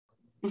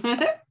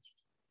Hey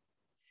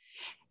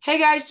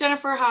guys,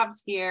 Jennifer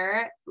Hobbs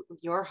here,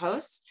 your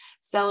host,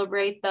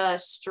 Celebrate the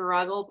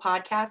Struggle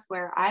podcast,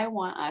 where I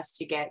want us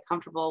to get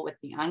comfortable with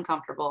the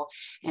uncomfortable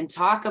and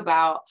talk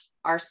about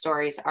our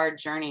stories, our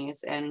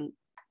journeys, and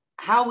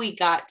how we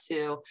got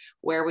to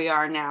where we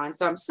are now. And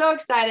so I'm so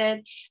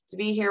excited to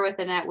be here with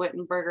Annette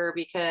Whittenberger,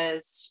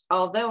 because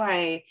although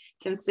I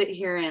can sit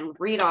here and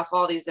read off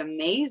all these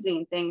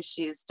amazing things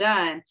she's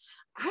done,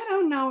 I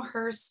don't know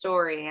her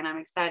story, and I'm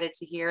excited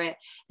to hear it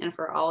and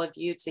for all of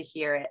you to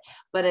hear it.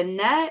 But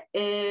Annette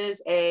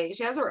she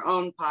has her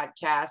own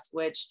podcast,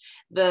 which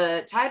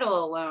the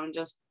title alone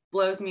just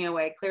blows me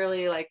away.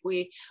 Clearly, like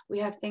we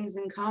have things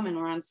in common.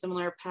 We're on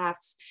similar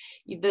paths.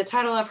 The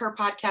title of her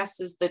podcast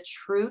is The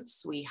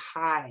Truths We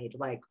Hide.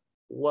 Like,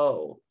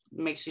 whoa,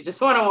 makes you just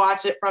want to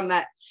watch it from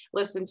that,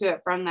 listen to it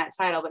from that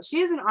title. But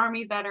she's an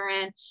Army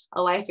veteran,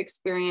 a life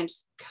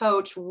experience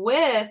coach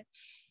with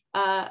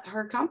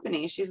her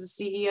company. She's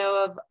the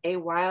CEO of A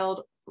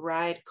Wild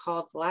Ride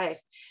Called Life.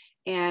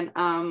 And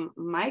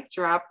mic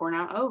drop, we're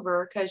not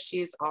over, because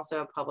she's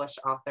also a published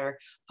author,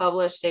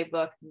 published a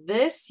book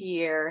this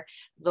year,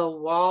 The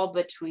Wall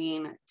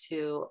Between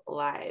Two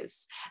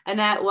Lives.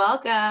 Annette,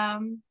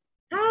 welcome.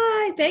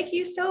 Hi, thank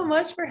you so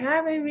much for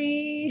having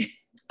me.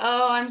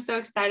 Oh, I'm so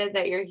excited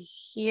that you're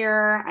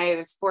here. I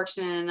was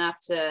fortunate enough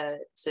to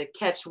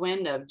catch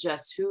wind of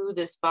just who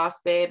this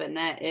boss babe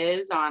Annette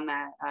is on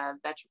that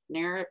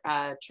veterinary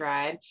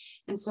tribe.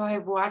 And so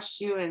I've watched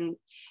you, and,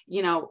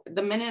 you know,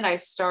 the minute I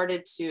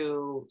started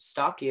to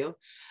stalk you,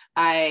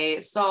 I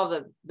saw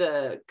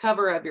the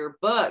cover of your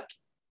book.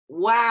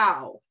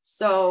 Wow.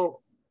 So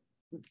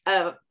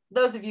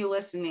those of you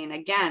listening,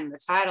 again, the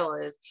title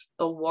is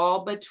The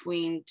Wall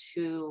Between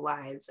Two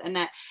Lives.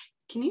 Annette,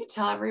 can you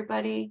tell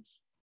everybody?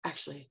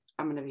 Actually,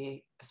 I'm going to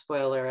be a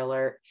spoiler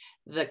alert.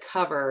 The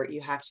cover, you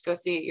have to go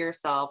see it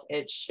yourself.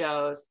 It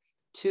shows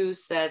two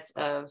sets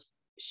of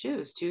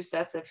shoes, two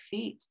sets of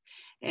feet.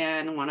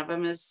 And one of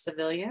them is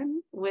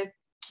civilian with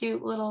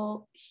cute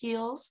little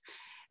heels.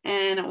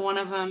 And one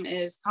of them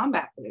is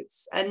combat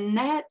boots.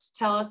 Annette,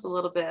 tell us a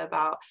little bit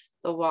about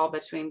The Wall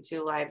Between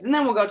Two Lives. And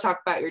then we'll go talk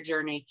about your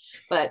journey.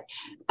 But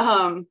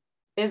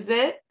is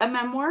it a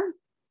memoir?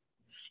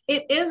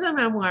 It is a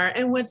memoir.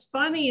 And what's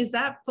funny is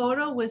that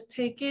photo was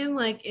taken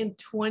like in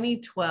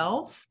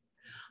 2012,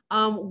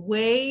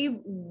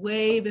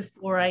 way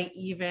before I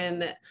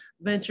even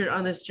ventured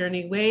on this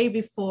journey, way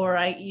before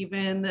I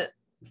even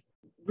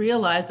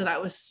realized that I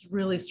was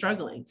really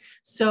struggling.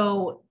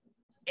 So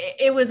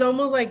it was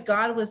almost like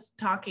God was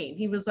talking.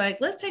 He was like,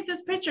 let's take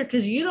this picture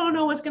because you don't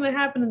know what's going to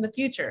happen in the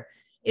future.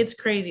 It's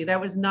crazy.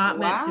 That was not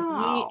meant to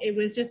be. It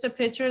was just a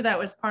picture that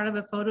was part of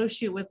a photo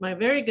shoot with my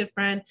very good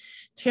friend,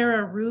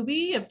 Tara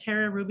Ruby of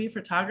Tara Ruby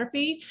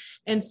Photography.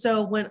 And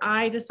so when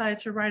I decided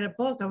to write a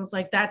book, I was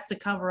like, that's the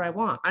cover I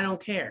want. I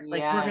don't care.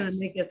 Like, we're going to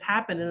make it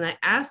happen. And I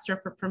asked her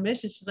for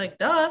permission. She's like,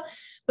 duh.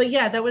 But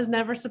yeah, that was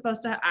never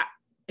supposed to,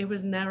 it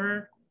was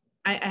never,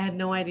 I had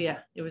no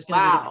idea it was going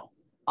to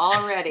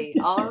be.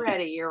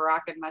 Already you're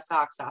rocking my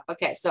socks off.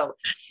 Okay. So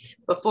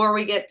before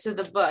we get to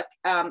the book,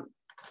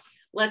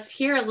 let's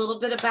hear a little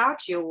bit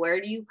about you.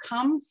 Where do you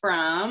come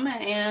from?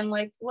 And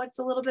like, what's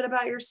a little bit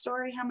about your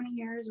story? How many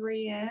years were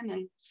you in?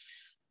 And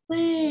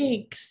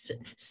thanks.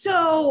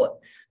 So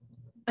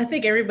I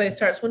think everybody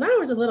starts when I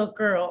was a little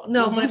girl.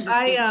 No, but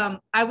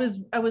I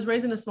was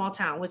raised in a small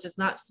town, which is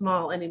not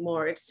small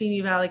anymore. It's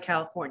Simi Valley,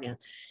 California.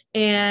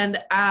 And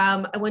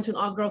I went to an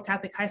all-girl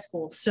Catholic high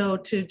school. So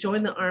to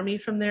join the Army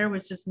from there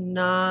was just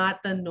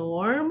not the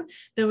norm.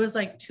 There was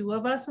like two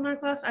of us in our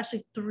class,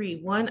 actually three.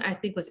 One, I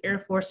think, was Air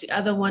Force. The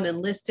other one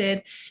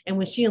enlisted. And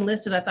when she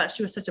enlisted, I thought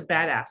she was such a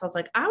badass. I was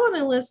like, I want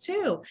to enlist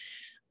too.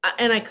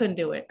 And I couldn't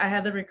do it. I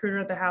had the recruiter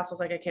at the house. I was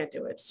like, I can't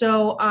do it.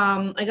 So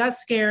I got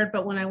scared.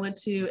 But when I went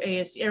to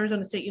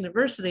Arizona State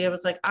University, I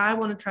was like, I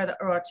want to try the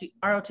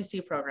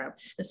ROTC program.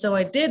 And so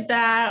I did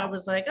that. I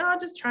was like, oh, I'll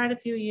just try it a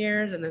few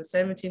years. And then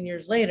 17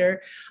 years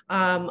later,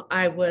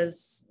 I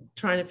was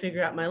trying to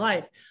figure out my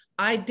life.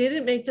 I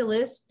didn't make the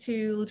list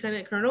to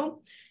Lieutenant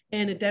Colonel,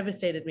 and it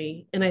devastated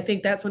me. And I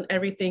think that's when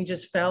everything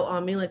just fell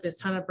on me. Like this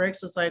ton of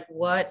bricks was like,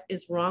 what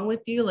is wrong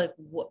with you? Like,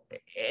 what?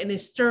 And it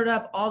stirred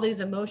up all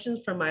these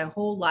emotions from my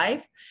whole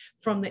life,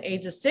 from the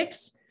age of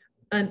 6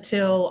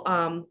 until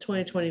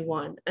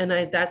 2021. And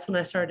that's when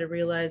I started to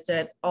realize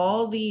that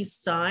all these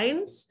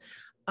signs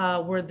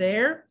were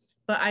there,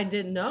 but I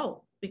didn't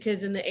know,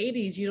 because in the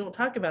 80s, you don't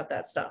talk about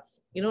that stuff.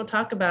 You don't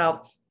talk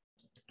about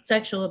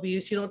sexual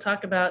abuse. You don't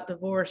talk about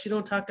divorce. You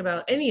don't talk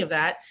about any of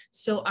that.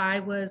 So I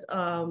was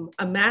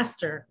a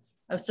master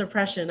of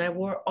suppression. I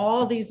wore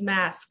all these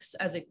masks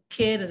as a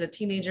kid, as a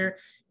teenager,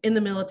 in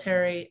the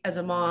military, as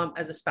a mom,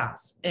 as a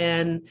spouse.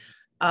 And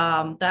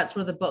that's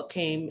where the book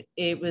came.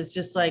 It was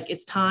just like,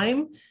 it's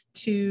time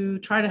to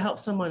try to help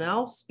someone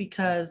else,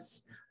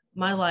 because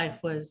my life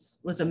was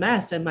a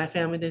mess and my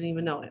family didn't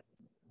even know it.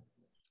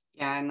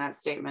 Yeah, and that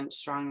statement's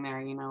strong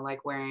there, you know,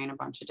 like wearing a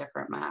bunch of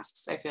different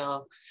masks. I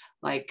feel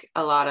like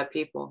a lot of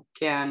people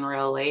can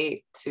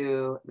relate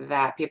to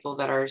that, people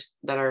that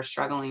are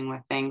struggling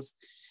with things.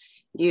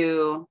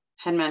 You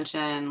had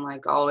mentioned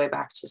like all the way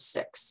back to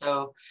 6.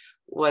 So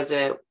was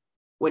it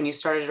when you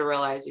started to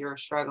realize you were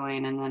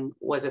struggling, and then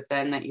was it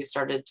then that you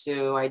started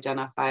to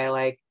identify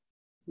like,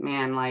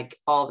 man, like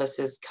all this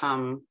has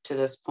come to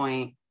this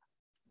point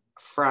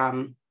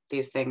from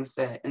these things,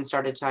 that, and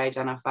started to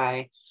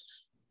identify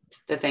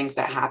the things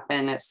that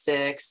happen at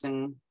 6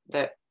 and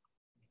that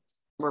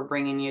were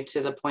bringing you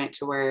to the point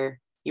to where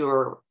you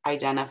were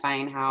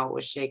identifying how it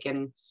was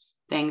shaking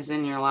things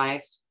in your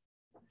life?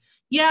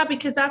 Yeah,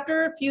 because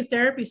after a few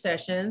therapy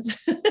sessions,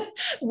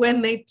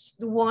 when they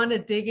want to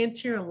dig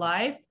into your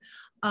life,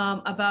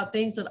 about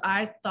things that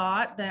I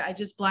thought that I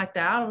just blacked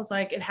out, I was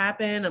like, it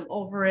happened, I'm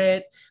over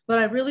it. But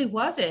I really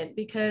wasn't,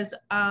 because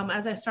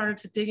as I started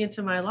to dig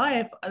into my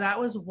life, that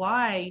was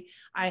why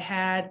I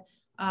had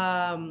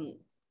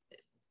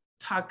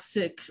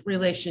toxic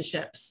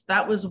relationships.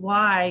 That was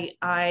why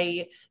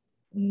I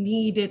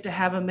needed to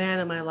have a man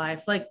in my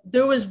life. Like,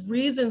 there was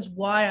reasons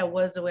why I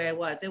was the way I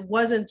was. It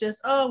wasn't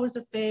just, oh, it was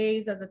a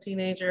phase as a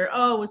teenager.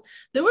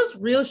 There was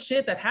real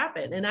shit that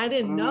happened, and I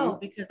didn't know,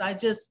 because I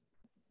just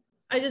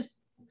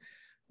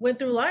went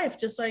through life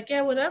just like,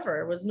 yeah, whatever,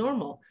 it was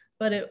normal.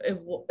 But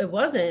it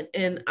wasn't.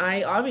 And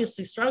I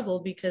obviously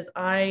struggled, because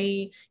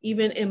I,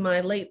 even in my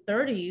late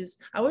 30s,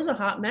 I was a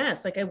hot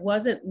mess. Like, it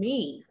wasn't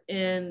me.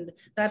 And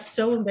that's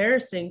so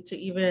embarrassing to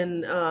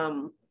even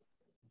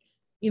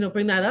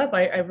bring that up.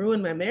 I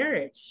ruined my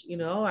marriage.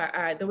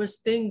 There was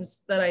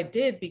things that I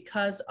did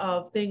because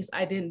of things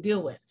I didn't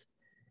deal with.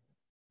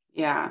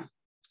 Yeah.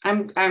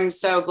 I'm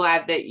so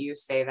glad that you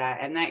say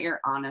that, and that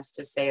you're honest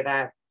to say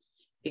that,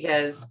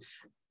 because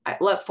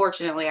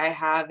fortunately I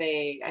have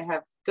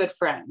good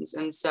friends.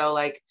 And so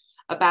like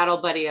a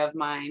battle buddy of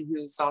mine,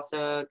 who's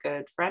also a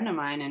good friend of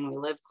mine, and we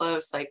live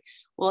close, like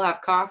we'll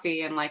have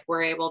coffee, and like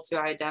we're able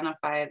to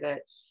identify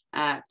that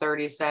at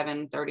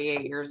 37,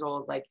 38 years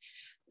old, like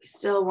we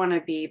still want to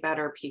be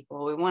better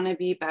people. We want to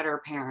be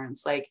better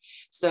parents. Like,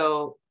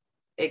 so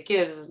it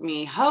gives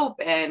me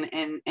hope, and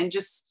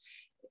just,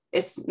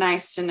 it's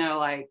nice to know,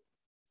 like,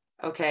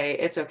 okay,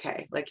 it's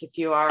okay. Like, if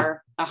you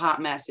are a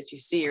hot mess, if you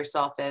see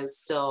yourself as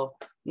still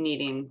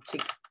needing to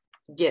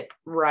get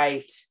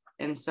right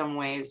in some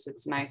ways,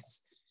 it's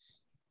nice.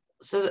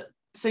 So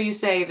you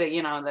say that,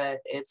 that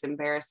it's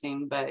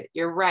embarrassing, but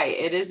you're right.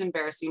 It is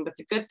embarrassing. But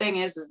the good thing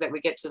is that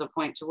we get to the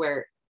point to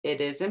where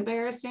it is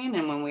embarrassing.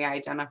 And when we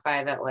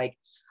identify that, like,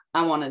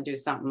 I want to do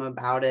something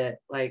about it,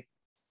 like,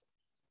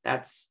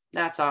 that's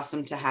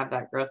awesome to have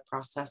that growth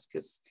process.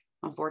 Because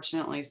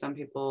unfortunately, some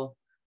people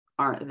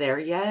aren't there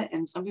yet,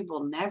 and some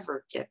people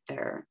never get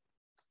there.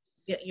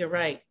 Yeah, you're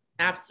right.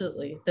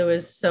 Absolutely. There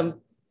was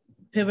some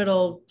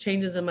pivotal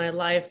changes in my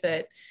life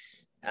that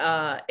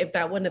if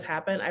that wouldn't have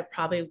happened, I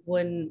probably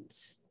wouldn't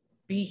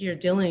be here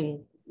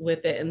dealing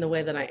with it in the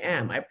way that I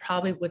am. I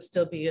probably would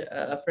still be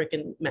a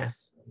freaking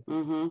mess.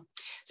 Mm-hmm.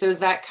 So is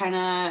that kind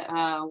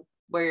of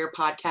where your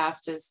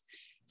podcast is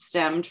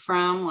stemmed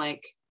from?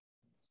 Like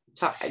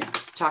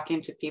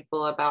talking to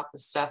people about the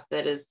stuff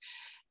that is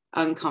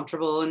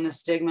uncomfortable, and the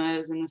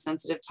stigmas and the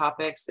sensitive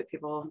topics that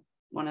people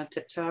want to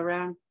tiptoe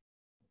around?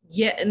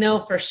 Yeah, no,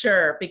 for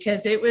sure.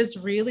 Because it was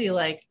really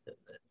like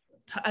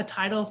a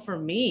title for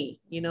me,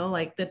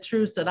 like the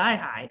truths that I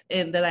hide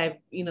and that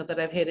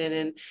I've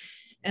hidden.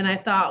 And I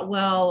thought,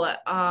 well,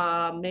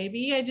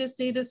 maybe I just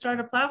need to start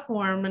a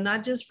platform, and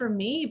not just for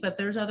me, but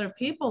there's other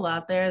people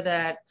out there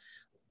that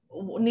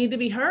need to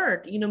be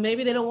heard.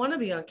 Maybe they don't want to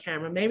be on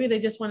camera. Maybe they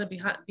just want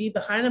to be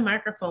behind a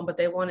microphone, but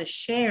they want to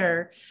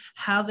share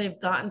how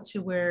they've gotten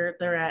to where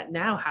they're at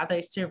now, how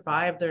they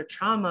survived their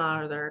trauma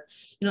or their,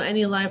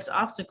 any life's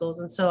obstacles.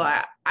 And so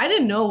I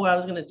didn't know what I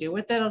was going to do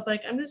with it. I was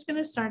like, I'm just going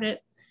to start it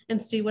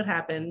and see what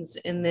happens.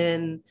 And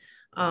then,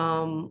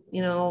 I'm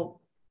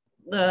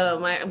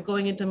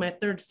going into my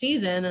 3rd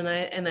season,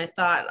 and I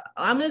thought,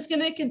 I'm just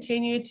going to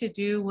continue to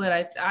do what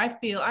I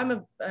feel. I'm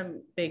a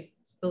big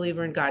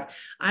believer in God.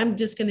 I'm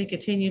just going to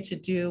continue to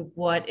do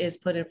what is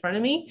put in front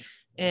of me,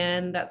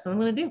 and that's what I'm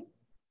going to do.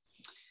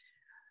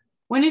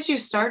 When did you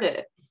start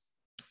it?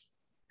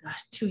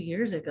 Gosh, 2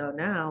 years ago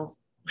now.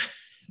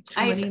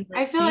 I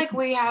feel like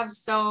we have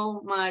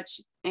so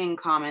much in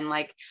common.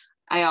 Like,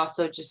 I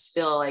also just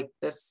feel like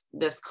this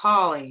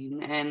calling,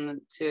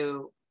 and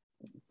to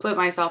put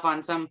myself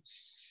on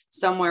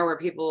somewhere where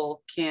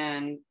people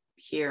can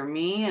hear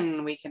me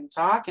and we can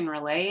talk and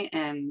relate.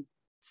 And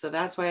so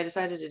that's why I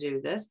decided to do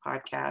this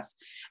podcast.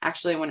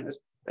 Actually, when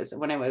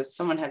it was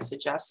someone had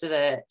suggested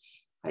it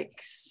like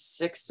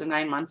 6 to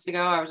 9 months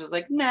ago, I was just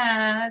like,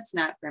 nah, it's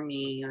not for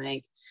me.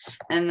 Like,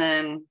 and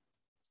then,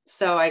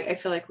 so I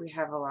feel like we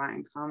have a lot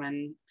in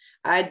common.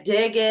 I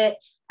dig it.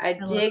 I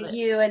dig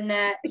you,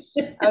 Annette.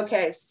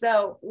 Okay.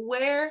 So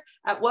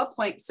at what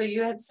point, so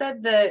you had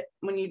said that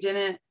when you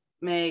didn't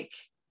make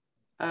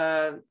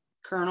lieutenant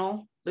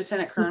colonel,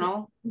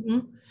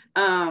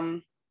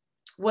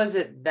 was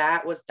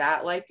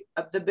that like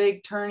the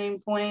big turning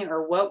point,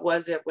 or what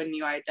was it when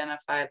you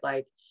identified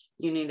like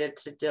you needed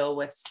to deal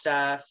with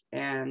stuff,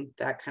 and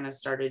that kind of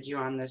started you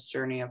on this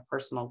journey of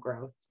personal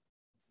growth?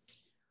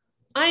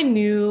 I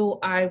knew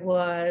I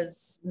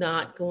was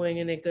not going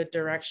in a good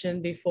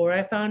direction before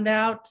I found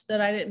out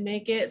that I didn't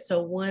make it.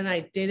 So when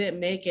I didn't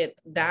make it,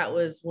 that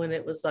was when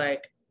it was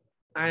like,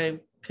 I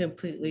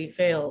completely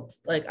failed.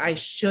 Like I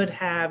should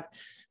have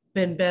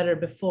been better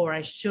before.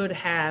 I should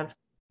have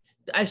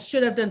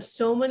done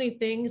so many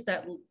things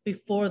that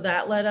before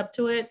that led up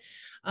to it.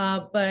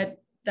 But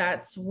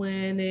that's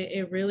when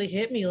it really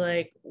hit me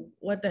like,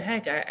 what the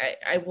heck?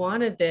 I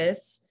wanted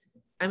this.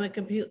 I'm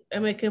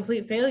a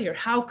complete failure.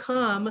 How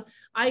come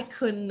I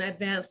couldn't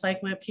advance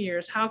like my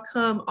peers? How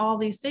come all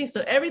these things?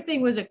 So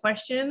everything was a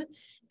question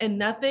and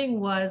nothing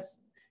was,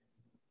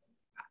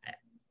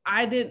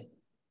 I didn't,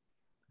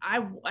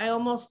 I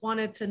almost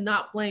wanted to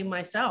not blame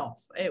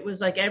myself. It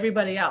was like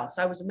everybody else.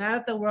 I was mad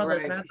at the world. I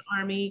was Right. mad at the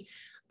army.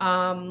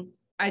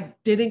 I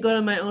didn't go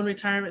to my own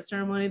retirement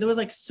ceremony. There was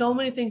like so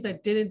many things I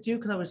didn't do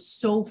because I was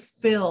so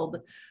filled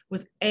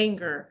with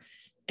anger.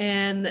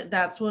 And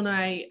that's when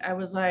I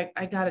was like,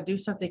 I got to do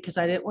something because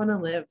I didn't want to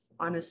live.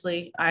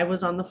 Honestly, I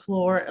was on the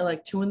floor at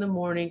like 2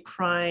 a.m.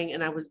 crying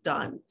and I was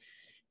done.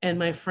 And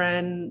my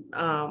friend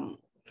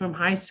from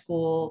high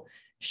school,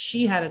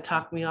 she had to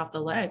talk me off the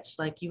ledge.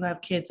 Like, you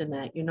have kids, in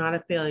that you're not a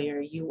failure.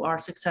 You are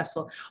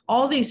successful.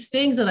 All these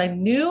things that I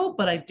knew,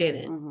 but I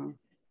didn't. Mm-hmm.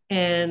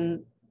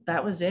 And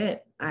that was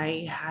it.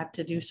 I had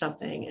to do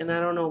something. And I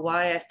don't know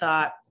why I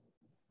thought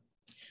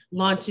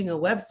launching a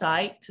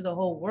website to the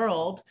whole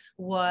world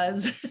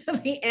was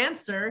the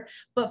answer.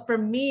 But for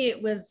me,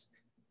 it was,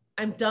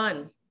 I'm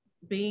done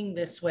being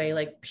this way.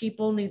 Like,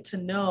 people need to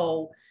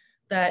know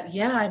that,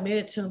 yeah, I made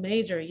it to a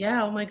major.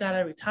 Yeah, oh my God,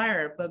 I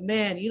retired. But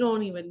man, you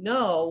don't even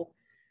know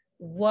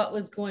what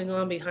was going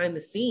on behind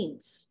the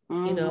scenes,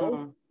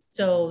 Mm-hmm.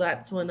 So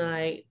that's when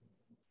it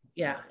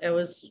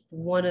was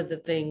one of the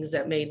things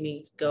that made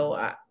me go,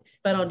 if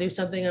I don't do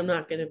something, I'm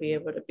not going to be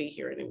able to be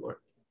here anymore.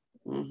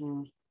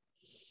 Mm-hmm.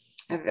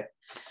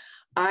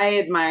 I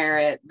admire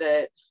it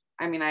that,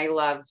 I mean, I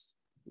love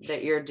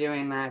that you're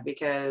doing that,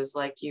 because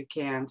like, you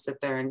can sit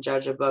there and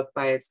judge a book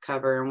by its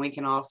cover, and we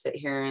can all sit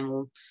here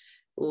and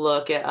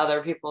look at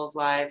other people's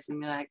lives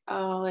and be like,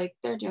 oh, like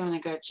they're doing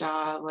a good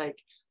job.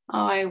 Like,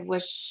 oh, I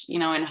wish,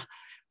 and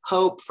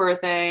hope for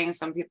things.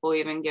 Some people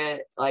even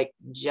get like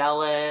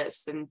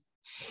jealous,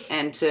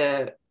 and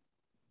to,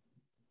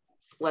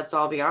 let's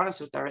all be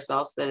honest with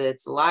ourselves that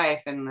it's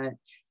life, and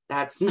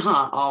that's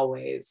not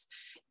always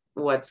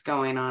what's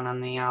going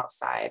on the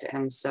outside.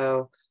 And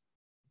so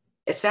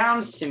it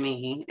sounds to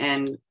me,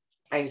 and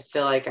I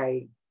feel like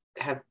I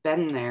have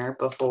been there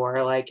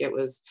before, like it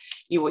was,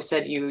 you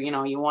said you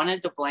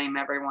wanted to blame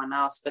everyone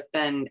else, but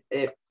then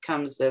it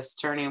comes this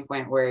turning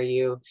point where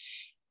you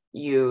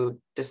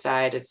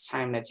decide it's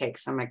time to take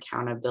some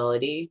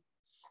accountability.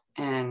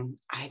 And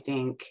I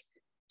think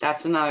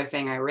that's another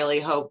thing I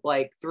really hope,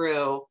 like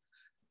through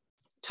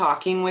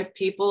talking with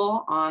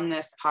people on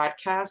this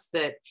podcast,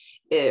 that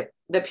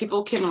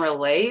people can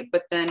relate,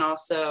 but then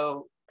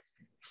also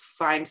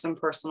find some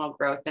personal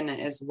growth in it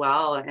as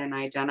well, and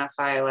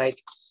identify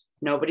like,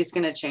 nobody's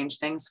going to change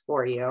things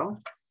for you.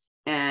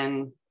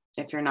 And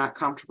if you're not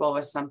comfortable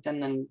with something,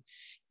 then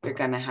you're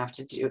going to have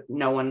to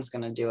no one's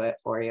going to do it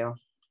for you.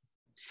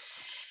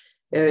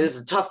 It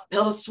is a tough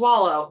pill to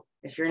swallow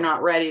if you're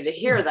not ready to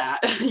hear that,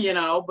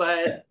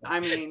 but I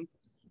mean,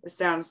 it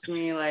sounds to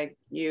me like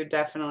you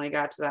definitely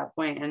got to that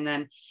point. And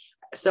then,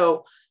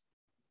 so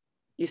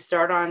you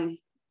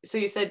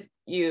said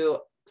you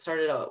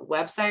started a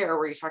website, or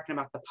were you talking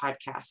about the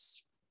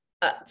podcast?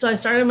 So I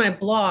started my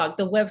blog,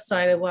 the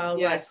website of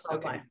Wildlife. Yes.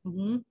 Okay.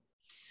 Mm-hmm.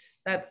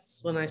 That's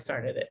when I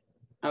started it.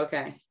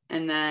 Okay.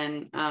 And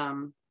then,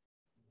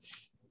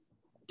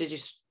 did you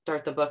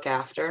start the book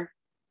after?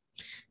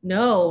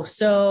 No.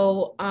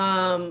 So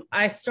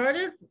I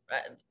started,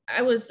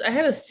 I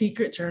had a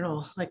secret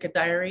journal, like a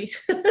diary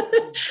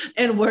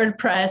and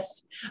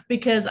WordPress,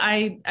 because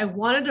I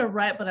wanted to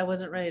write, but I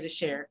wasn't ready to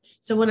share.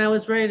 So when I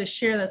was ready to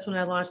share, that's when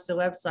I launched the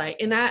website.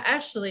 And I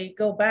actually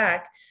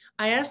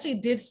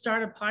did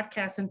start a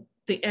podcast in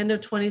the end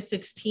of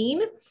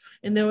 2016,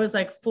 and there was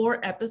like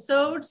 4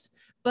 episodes,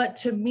 but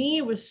to me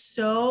it was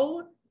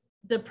so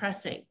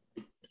depressing.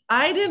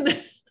 I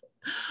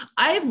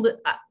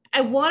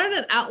wanted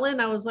an outlet.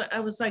 I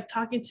was like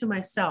talking to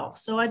myself.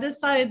 So I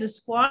decided to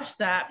squash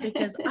that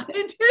because I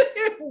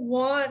didn't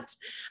want,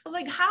 I was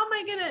like,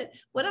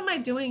 what am I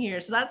doing here?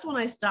 So that's when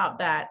I stopped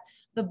that.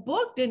 The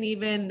book didn't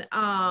even,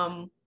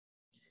 I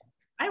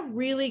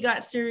really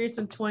got serious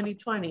in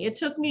 2020. It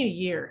took me a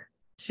year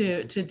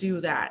to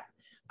do that.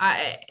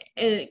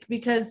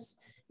 Because,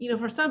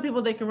 for some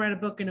people they can write a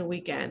book in a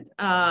weekend.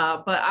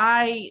 But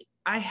I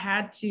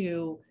had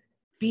to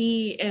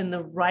be in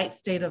the right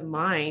state of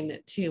mind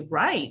to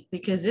write,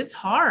 because it's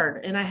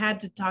hard. And I had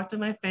to talk to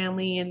my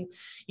family and,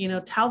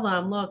 tell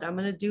them, look, I'm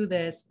going to do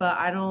this, but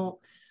I don't,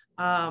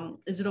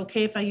 is it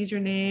okay if I use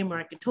your name, or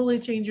I could totally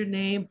change your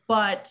name,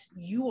 but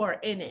you are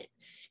in it.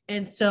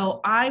 And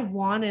so I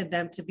wanted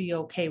them to be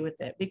okay with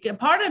it, because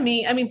part of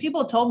me, I mean,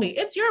 people told me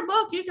it's your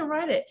book, you can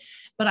write it,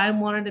 but I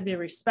wanted to be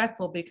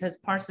respectful because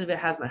parts of it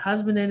has my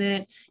husband in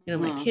it, you know,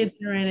 my kids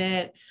are in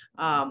it,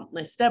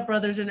 my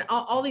stepbrothers and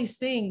all these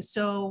things.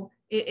 So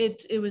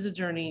it was a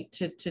journey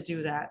to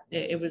do that.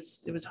 It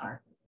was hard.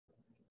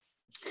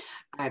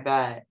 I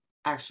bet,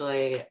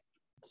 actually.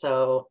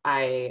 So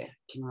I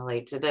can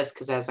relate to this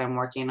because as I'm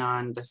working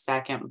on the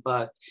second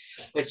book,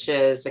 which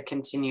is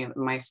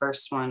my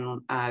first one,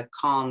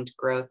 Calmed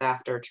Growth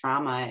After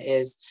Trauma,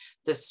 is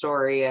the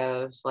story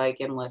of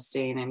like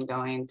enlisting and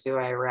going to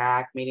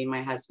Iraq, meeting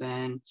my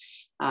husband,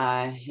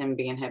 him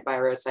being hit by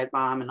a roadside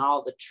bomb, and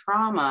all the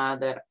trauma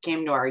that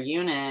came to our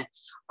unit,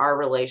 our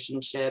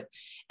relationship.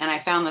 And I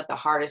found that the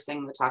hardest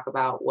thing to talk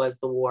about was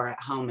the war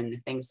at home and the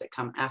things that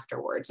come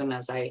afterwards. And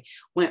as I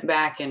went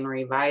back and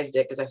revised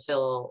it, because I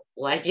feel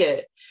like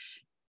it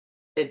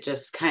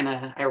just kind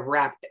of, I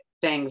wrapped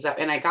things up,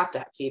 and I got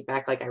that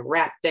feedback, like I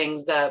wrapped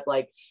things up,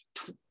 like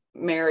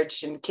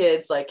marriage and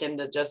kids, like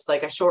into just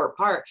like a short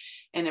part.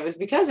 And it was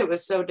because it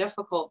was so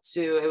difficult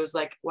it was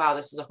like, wow,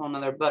 this is a whole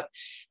nother book.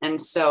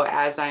 And so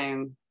as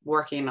I'm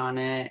working on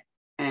it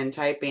and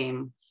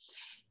typing,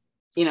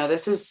 you know,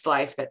 this is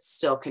life that's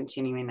still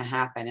continuing to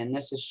happen. And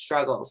this is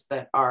struggles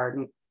that are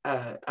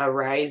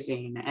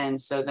arising. And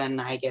so then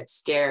I get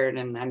scared,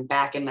 and I'm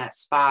back in that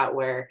spot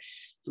where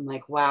I'm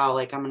like, wow,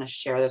 like I'm going to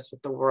share this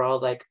with the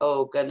world. Like,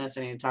 oh goodness,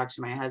 I need to talk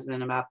to my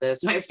husband about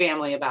this, my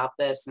family about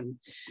this. And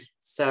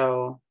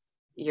so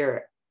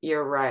you're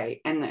right.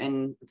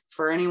 And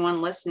for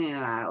anyone listening to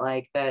that,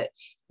 like that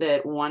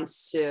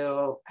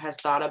has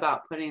thought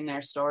about putting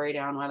their story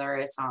down, whether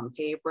it's on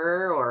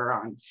paper or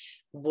on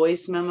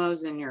voice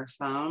memos in your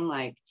phone,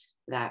 like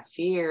that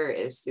fear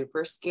is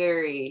super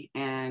scary.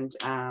 And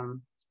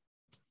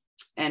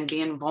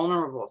being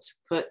vulnerable to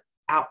put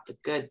out the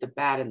good, the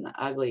bad, and the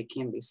ugly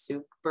can be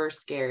super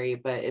scary,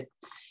 but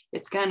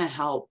it's going to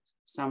help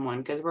someone,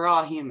 because we're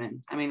all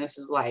human. I mean, this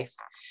is life,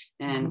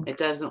 and it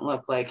doesn't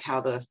look like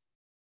how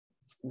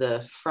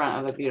the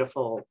front of a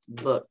beautiful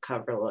book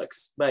cover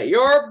looks, but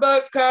your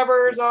book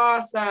cover is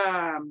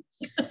awesome.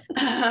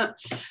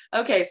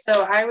 Okay,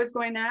 so I was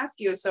going to ask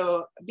you,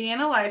 so being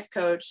a life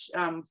coach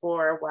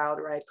for a wild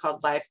ride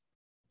called life,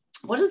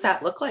 what does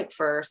that look like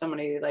for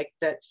somebody like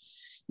that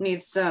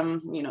needs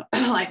some, you know,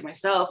 like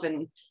myself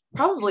and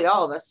probably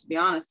all of us, to be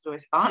honest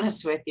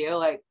with you,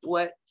 like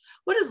what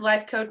does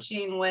life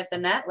coaching with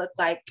Annette look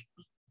like?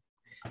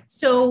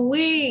 So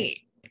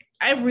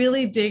I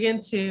really dig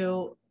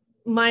into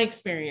my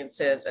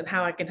experiences and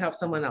how I can help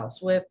someone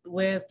else with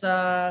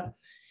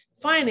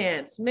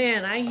finance.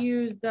 Man, I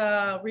used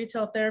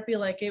retail therapy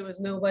like it was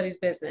nobody's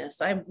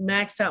business. I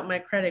maxed out my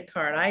credit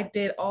card. I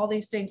did all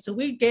these things. So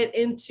we get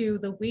into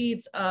the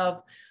weeds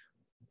of,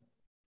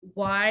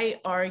 why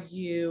are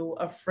you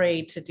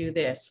afraid to do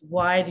this?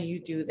 Why do you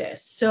do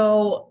this?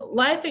 So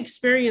life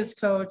experience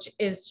coach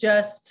is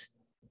just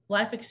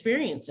life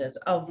experiences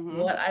of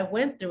what I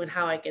went through and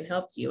how I can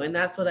help you. And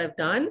that's what I've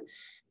done.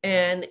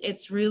 And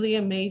it's really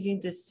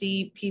amazing to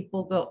see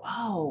people go,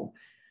 oh,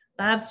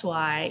 that's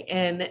why,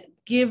 and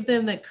give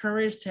them the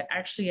courage to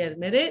actually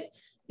admit it.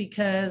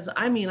 Because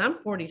I mean, I'm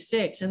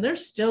 46 and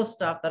there's still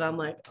stuff that I'm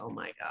like, oh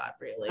my God,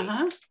 really?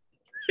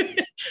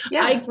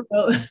 Yeah.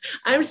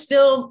 I'm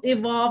still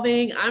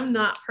evolving. I'm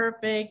not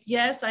perfect.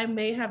 Yes, I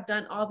may have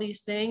done all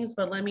these things,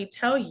 but let me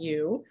tell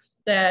you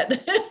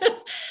that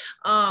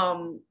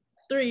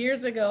 3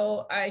 years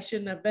ago, I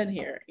shouldn't have been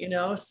here, you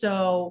know?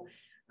 So,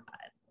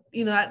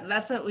 you know,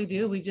 that's what we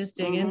do. We just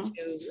dig into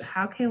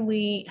how can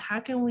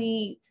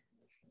we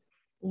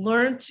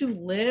learn to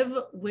live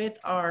with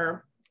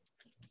our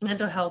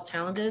mental health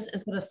challenges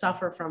instead of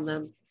suffer from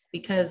them.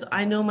 Because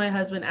I know my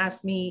husband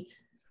asked me,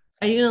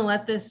 are you going to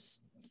let this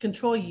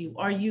control you?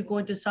 Are you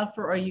going to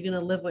suffer? Or are you going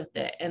to live with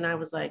it? And I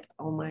was like,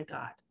 oh my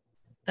God,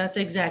 that's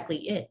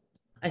exactly it.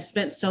 I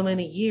spent so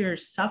many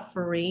years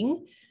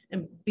suffering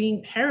and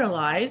being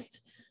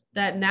paralyzed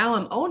that now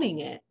I'm owning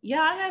it.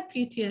 Yeah, I have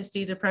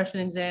PTSD,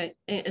 depression,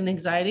 and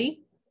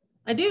anxiety.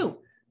 I do.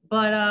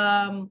 But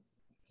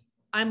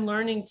I'm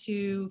learning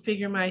to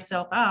figure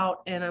myself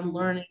out, and I'm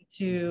learning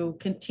to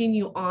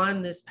continue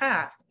on this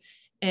path.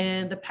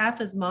 And the path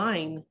is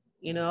mine,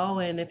 you know,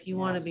 and if you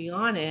want to be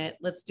on it,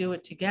 let's do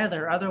it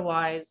together.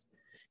 Otherwise,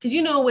 because,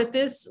 you know, with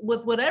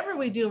whatever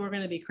we do, we're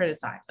going to be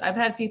criticized. I've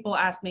had people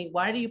ask me,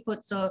 why do you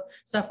put stuff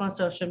on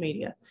social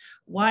media?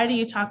 Why do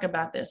you talk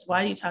about this?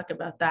 Why do you talk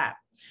about that?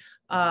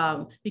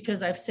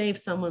 Because I've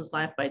saved someone's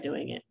life by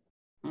doing it.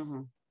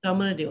 So I'm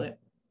going to do it.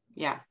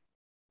 Yeah,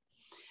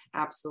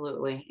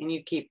 absolutely. And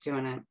you keep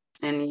doing it.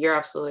 And you're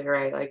absolutely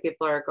right. Like,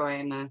 people are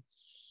going to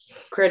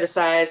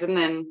criticize, and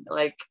then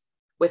like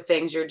with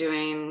things you're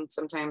doing,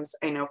 sometimes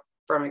I know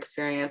from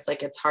experience,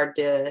 like it's hard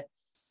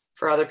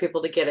for other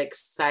people to get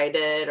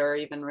excited or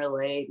even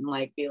relate and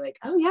like be like,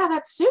 oh yeah,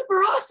 that's super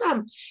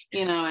awesome,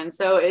 you know. And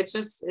so it's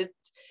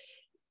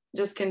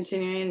just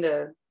continuing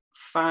to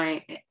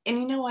find, and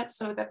you know what,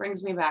 so that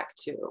brings me back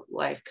to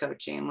life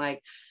coaching.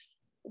 Like,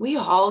 we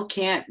all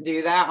can't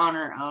do that on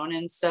our own.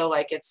 And so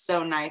like, it's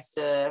so nice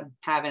to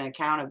have an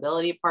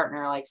accountability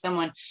partner, like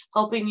someone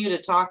helping you to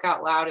talk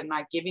out loud and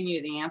not giving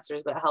you the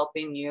answers, but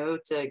helping you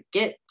to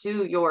get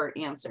to your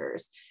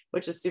answers,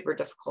 which is super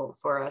difficult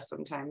for us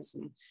sometimes.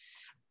 And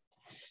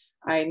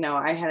I know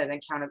I had an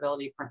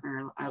accountability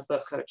partner, a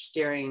book coach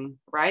during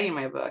writing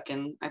my book,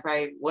 and I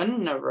probably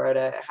wouldn't have wrote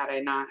it had I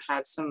not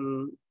had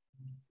some,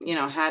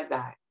 had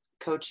that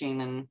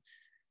coaching. And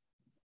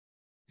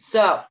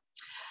so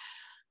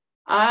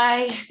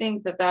I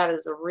think that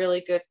is a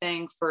really good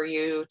thing for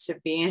you to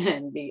be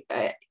in,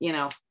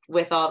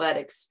 with all that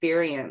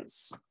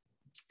experience.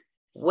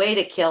 Way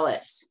to kill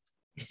it.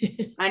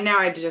 I know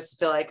I just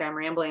feel like I'm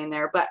rambling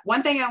there, but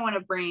one thing I want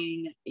to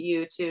bring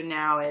you to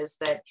now is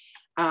that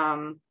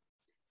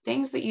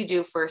things that you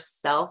do for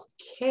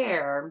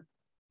self-care.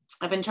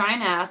 I've been trying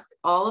to ask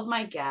all of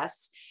my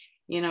guests,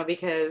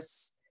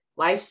 because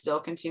life still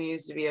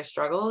continues to be a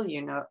struggle.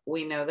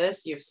 We know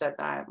this. You've said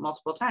that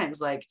multiple times.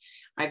 Like,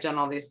 I've done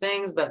all these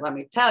things, but let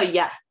me tell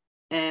you.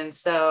 And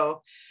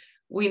so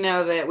we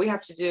know that we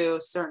have to do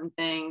certain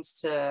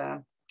things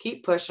to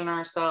keep pushing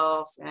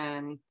ourselves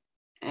and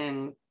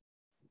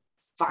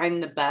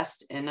find the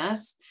best in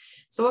us.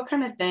 So what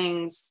kind of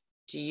things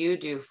do you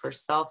do for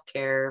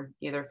self-care,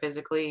 either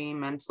physically,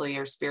 mentally,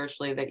 or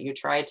spiritually, that you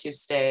try to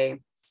stay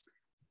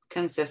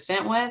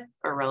consistent with,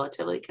 or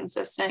relatively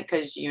consistent?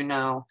 Because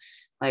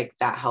like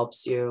that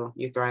helps you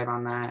thrive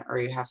on that, or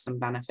you have some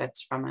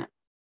benefits from it.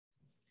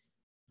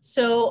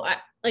 So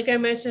like I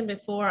mentioned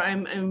before,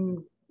 I'm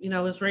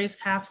I was raised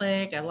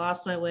Catholic. I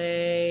lost my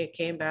way,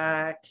 came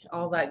back,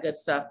 all that good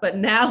stuff. But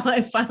now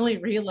I finally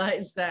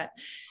realized that,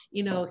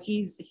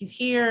 he's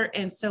here.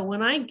 And so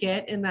when I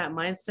get in that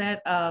mindset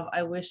of,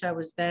 I wish I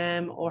was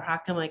them, or how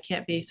come I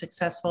can't be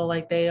successful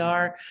like they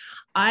are,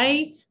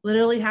 I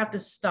literally have to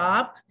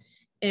stop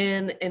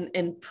and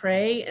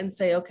pray and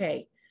say,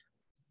 okay,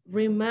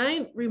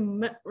 remind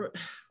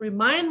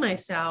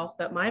myself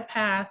that my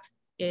path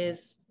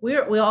is, we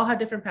all have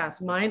different paths.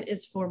 Mine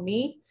is for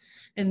me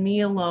and me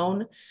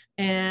alone,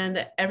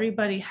 and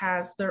everybody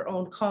has their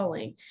own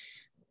calling.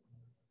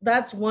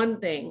 That's one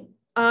thing.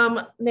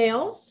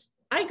 Nails.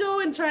 I go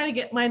and try to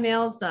get my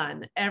nails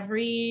done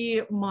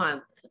every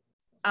month,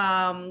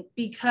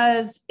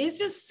 because it's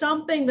just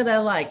something that I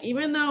like,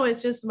 even though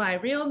it's just my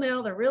real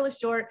nail, they're really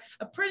short,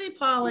 a pretty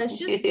polish,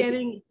 just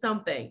getting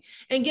something,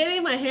 and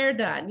getting my hair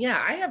done.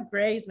 Yeah, I have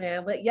grays,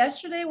 man. But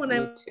yesterday when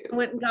I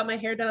went and got my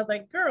hair done, I was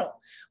like,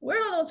 girl, where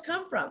do those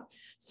come from?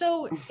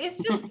 So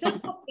it's just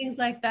simple things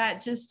like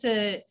that, just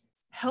to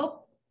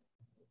help.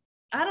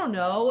 I don't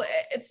know.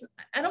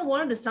 I don't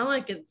want it to sound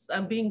like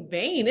I'm being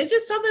vain. It's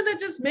just something that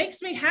just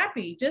makes me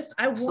happy.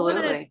 I want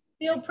to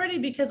feel pretty,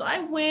 because I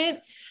went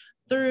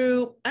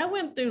through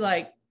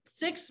like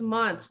 6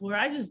 months where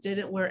I just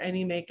didn't wear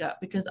any makeup,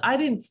 because I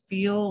didn't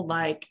feel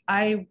like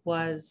I didn't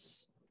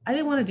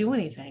want to do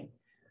anything.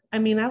 I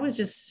mean, I was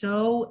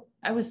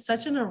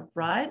such in a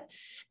rut,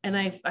 and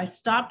I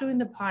stopped doing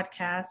the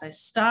podcast. I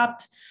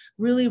stopped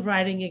really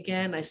writing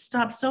again. I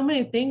stopped so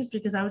many things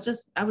because I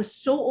was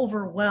so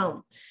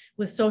overwhelmed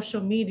with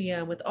social media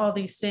and with all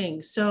these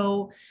things.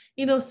 So,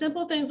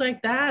 simple things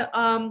like that.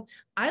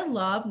 I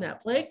love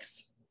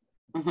Netflix.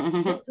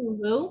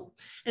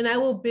 And I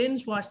will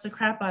binge watch the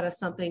crap out of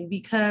something,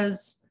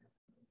 because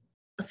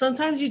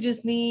sometimes you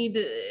just need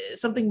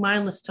something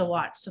mindless to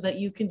watch so that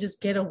you can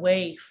just get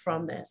away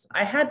from this.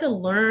 I had to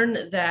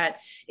learn that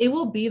it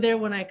will be there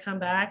when I come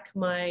back.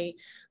 My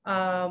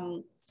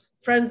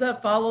friends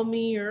that follow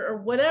me or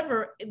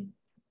whatever,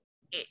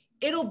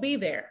 it'll be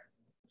there.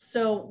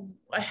 So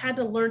I had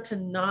to learn to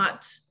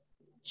not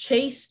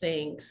chase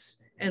things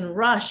and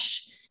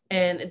rush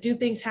and do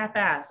things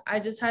half-assed. I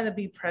just had to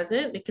be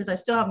present, because I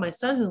still have my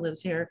son who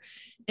lives here.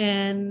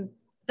 And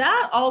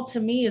that all to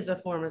me is a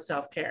form of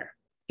self-care,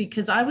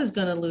 because I was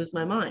going to lose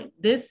my mind.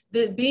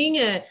 Being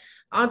an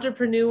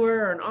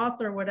entrepreneur or an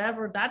author or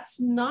whatever,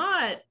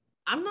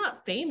 I'm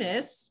not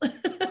famous.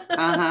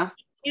 Uh-huh.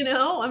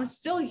 I'm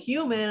still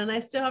human, and I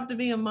still have to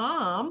be a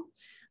mom.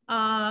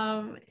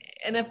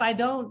 And if I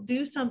don't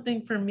do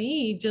something for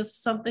me,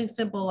 just something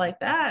simple like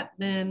that,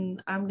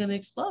 then I'm going to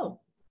explode.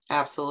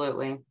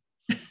 Absolutely.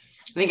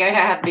 I think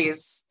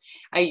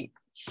I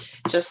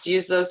just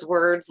used those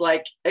words,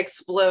 like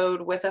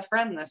explode, with a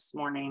friend this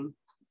morning,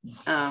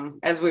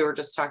 as we were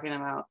just talking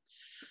about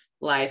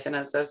life, and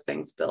as those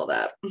things build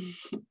up.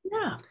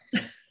 Yeah.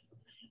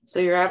 So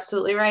you're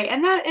absolutely right.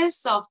 And that is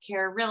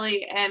self-care,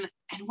 really. And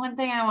one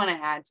thing I want to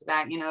add to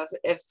that,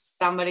 if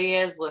somebody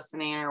is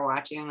listening or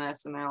watching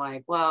this and they're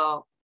like,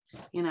 well,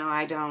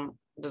 I don't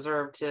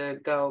deserve to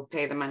go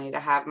pay the money to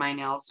have my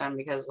nails done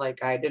because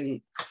like I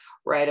didn't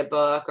write a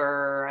book,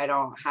 or I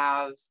don't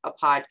have a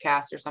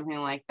podcast or something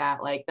like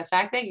that. Like, the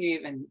fact that you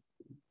even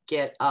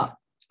get up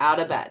out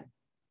of bed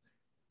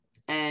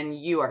and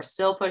you are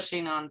still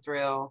pushing on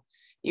through,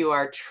 you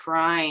are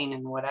trying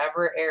in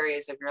whatever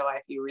areas of your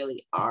life you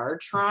really are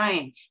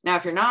trying. Now,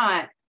 if you're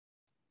not,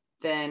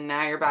 then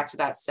now you're back to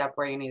that step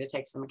where you need to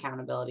take some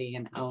accountability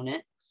and own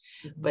it.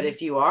 But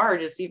if you are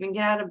just even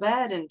get out of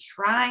bed and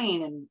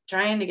trying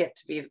to get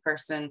to be the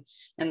person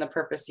and the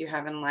purpose you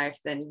have in life,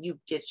 then you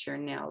get your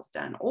nails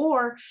done,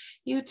 or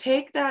you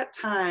take that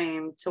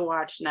time to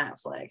watch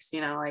Netflix.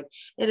 Like,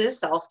 it is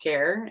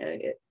self-care,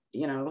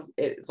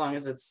 as long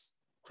as it's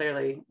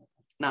clearly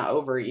not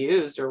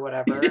overused or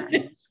whatever,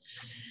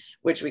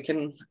 which we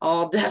can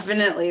all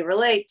definitely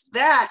relate to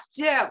that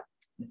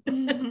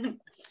too.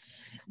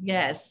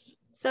 Yes.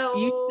 So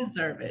you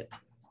deserve it.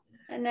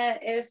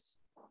 Annette,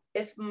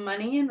 if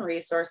money and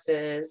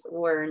resources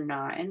were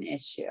not an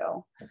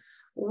issue,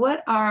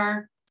 what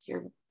are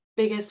your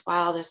biggest,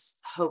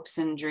 wildest hopes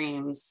and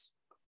dreams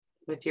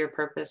with your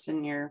purpose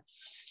and your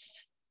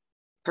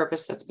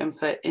purpose that's been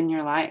put in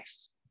your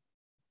life?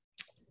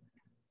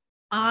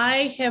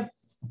 I've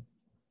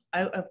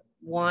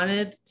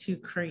wanted to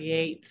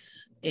create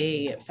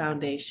a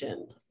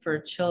foundation for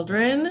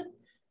children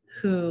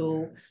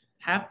who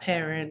have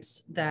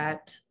parents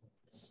that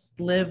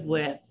live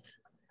with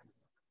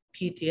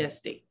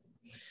PTSD.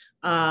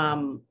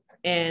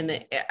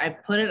 And I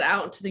put it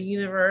out into the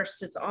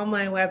universe. It's on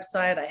my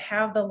website. I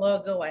have the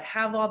logo. I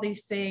have all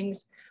these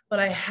things, but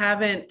I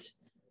haven't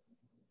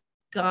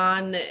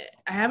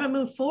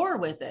moved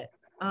forward with it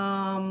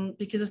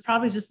because it's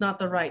probably just not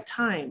the right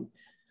time.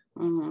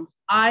 Mm-hmm.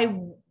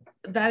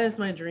 That is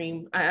my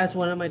dream. As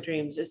one of my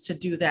dreams is to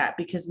do that,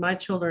 because my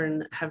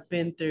children have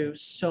been through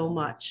so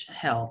much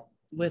hell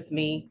with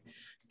me.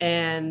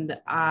 And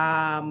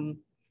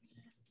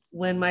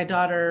when my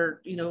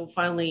daughter,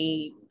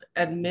 finally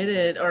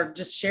admitted or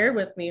just shared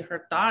with me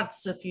her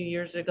thoughts a few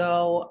years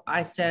ago,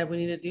 I said, we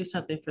need to do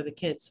something for the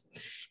kids,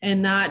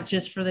 and not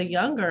just for the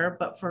younger,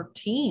 but for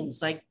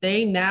teens. Like,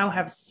 they now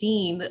have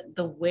seen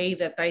the way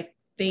that I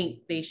think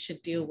they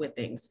should deal with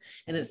things,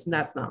 and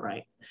that's not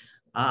right.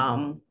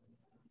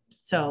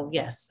 So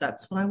yes,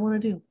 that's what I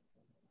want to do.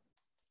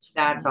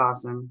 That's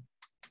awesome.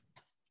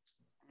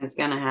 It's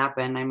going to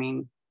happen. I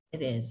mean,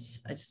 it is.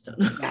 I just don't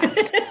know.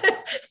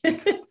 Yeah.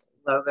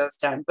 Logo's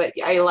done. But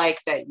I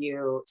like that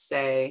you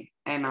say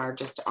and are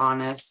just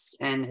honest,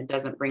 and it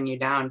doesn't bring you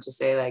down to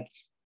say, like,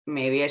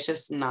 maybe it's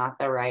just not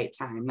the right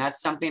time.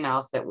 That's something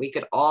else that we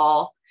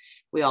all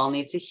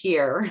need to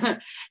hear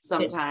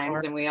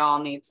sometimes, and we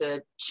all need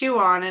to chew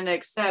on and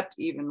accept,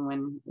 even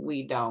when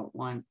we don't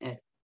want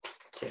it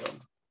to,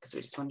 because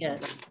we just want yes.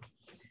 to.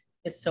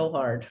 It's so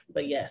hard,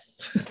 but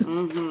yes.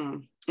 Mm-hmm.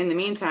 In the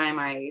meantime,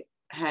 I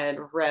had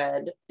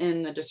read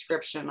in the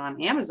description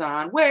on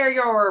Amazon where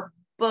your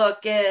book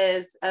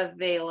is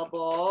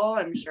available.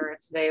 I'm sure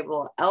it's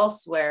available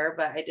elsewhere,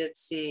 but I did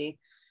see,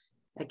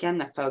 again,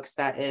 the folks,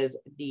 that is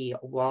The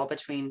Wall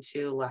Between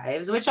Two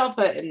Lives, which I'll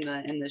put in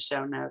the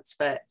show notes.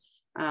 But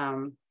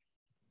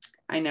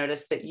I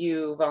noticed that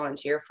you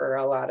volunteer for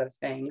a lot of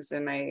things,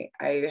 and I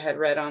had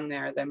read on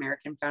there the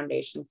American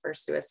Foundation for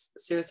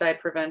Suicide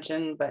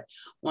Prevention, but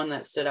one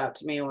that stood out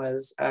to me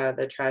was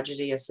the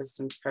Tragedy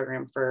Assistance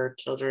Program for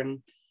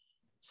Children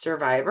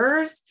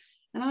Survivors.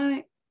 And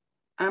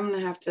I'm going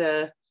to have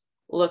to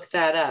look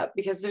that up,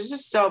 because there's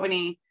just so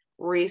many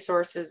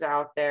resources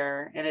out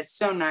there, and it's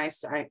so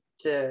nice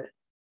to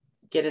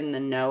get in the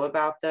know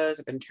about those.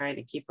 I've been trying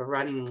to keep a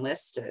running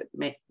list to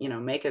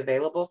make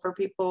available for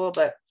people,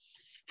 but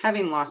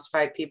having lost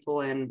 5 people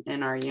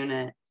in our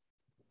unit,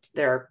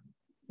 there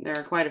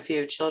are quite a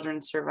few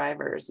children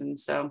survivors. And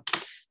so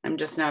I'm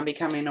just now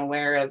becoming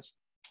aware of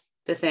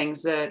the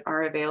things that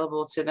are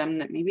available to them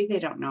that maybe they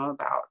don't know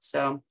about.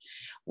 So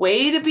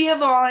way to be a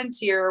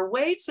volunteer,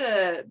 way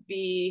to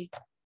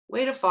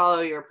follow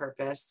your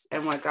purpose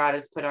and what God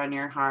has put on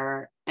your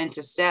heart, and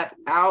to step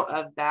out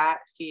of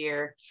that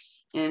fear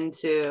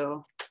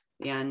into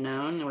the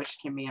unknown, which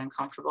can be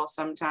uncomfortable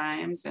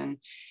sometimes, and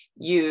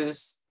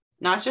use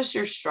not just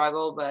your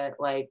struggle, but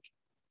like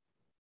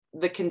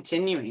the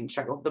continuing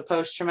struggle, the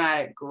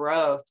post-traumatic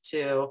growth,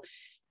 to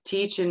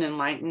teach and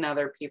enlighten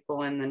other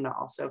people, and then to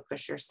also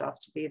push yourself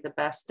to be the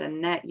best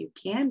Annette you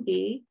can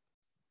be.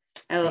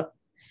 It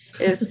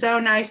was so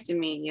nice to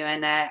meet you,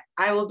 Annette.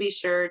 I will be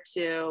sure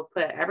to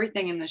put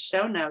everything in the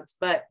show notes,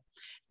 but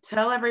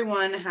tell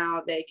everyone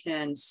how they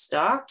can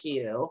stalk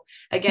you.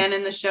 Again,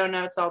 in the show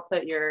notes, I'll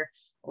put your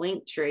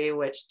link tree,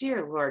 which,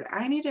 dear Lord,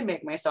 I need to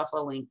make myself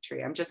a link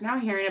tree. I'm just now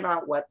hearing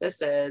about what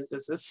this is.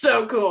 This is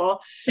so cool.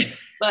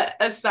 But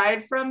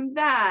aside from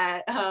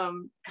that,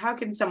 how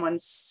can someone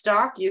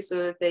stalk you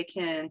so that they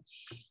can,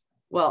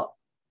 well,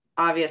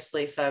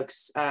 obviously,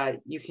 folks,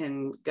 you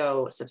can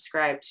go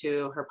subscribe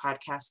to her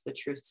podcast, The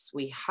Truths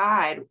We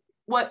Hide.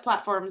 What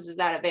platforms is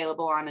that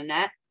available on,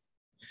 Annette?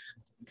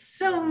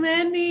 So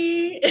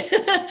many.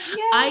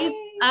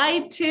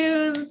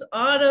 iTunes,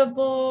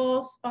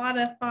 Audible,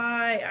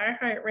 Spotify,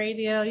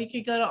 iHeartRadio. You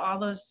could go to all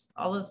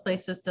those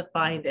places to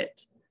find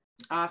it.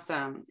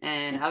 Awesome.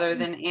 And other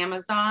than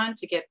Amazon,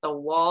 to get The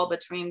Wall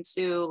Between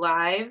Two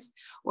Lives,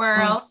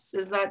 where else?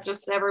 Is that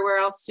just everywhere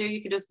else too?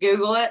 You could just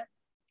Google it?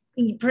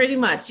 Pretty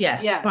much,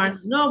 yes.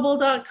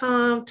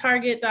 BarnesandNoble.com,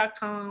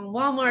 Target.com,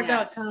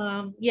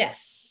 Walmart.com.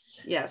 Yes.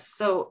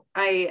 So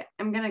I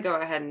am going to go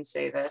ahead and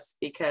say this,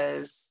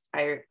 because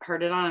I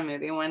heard it on a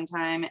movie one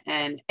time,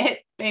 and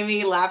it made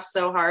me laugh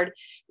so hard.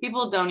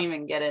 People don't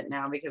even get it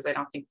now because I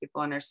don't think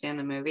people understand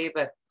the movie,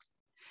 but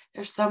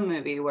there's some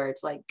movie where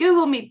it's like,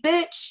 Google me,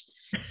 bitch.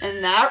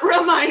 And that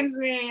reminds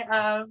me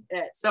of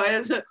it. So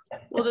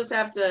we'll just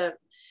have to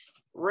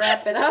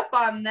wrap it up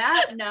on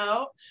that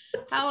note.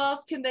 How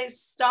else can they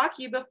stalk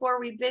you before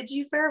we bid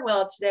you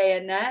farewell today,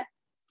 Annette?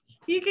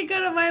 You can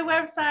go to my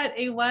website,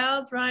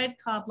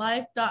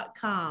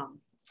 awildridecalledlife.com.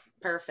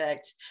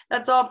 Perfect.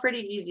 That's all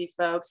pretty easy,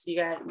 folks. You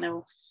got to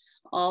know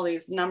all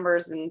these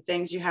numbers and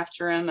things you have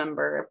to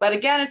remember. But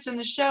again, it's in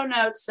the show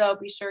notes, so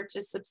be sure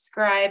to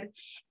subscribe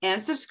to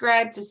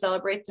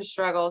Celebrate the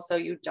Struggle so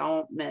you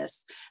don't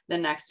miss the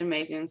next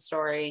amazing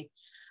story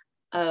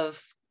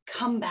of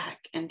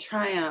comeback and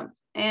triumph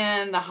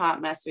and the hot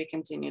mess we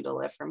continue to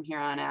live from here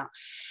on out.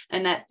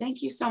 Annette,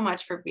 thank you so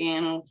much for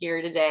being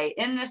here today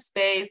in this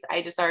space.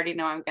 I just already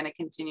know I'm going to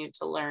continue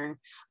to learn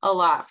a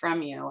lot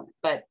from you,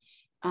 but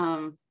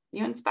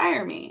you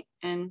inspire me,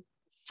 and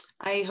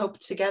I hope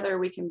together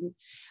we can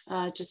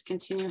just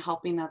continue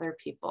helping other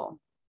people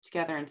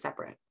together and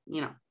separate,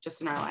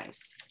 just in our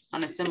lives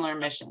on a similar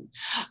mission.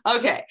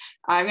 Okay,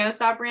 I'm going to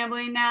stop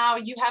rambling now.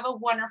 You have a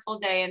wonderful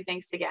day, and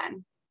thanks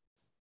again.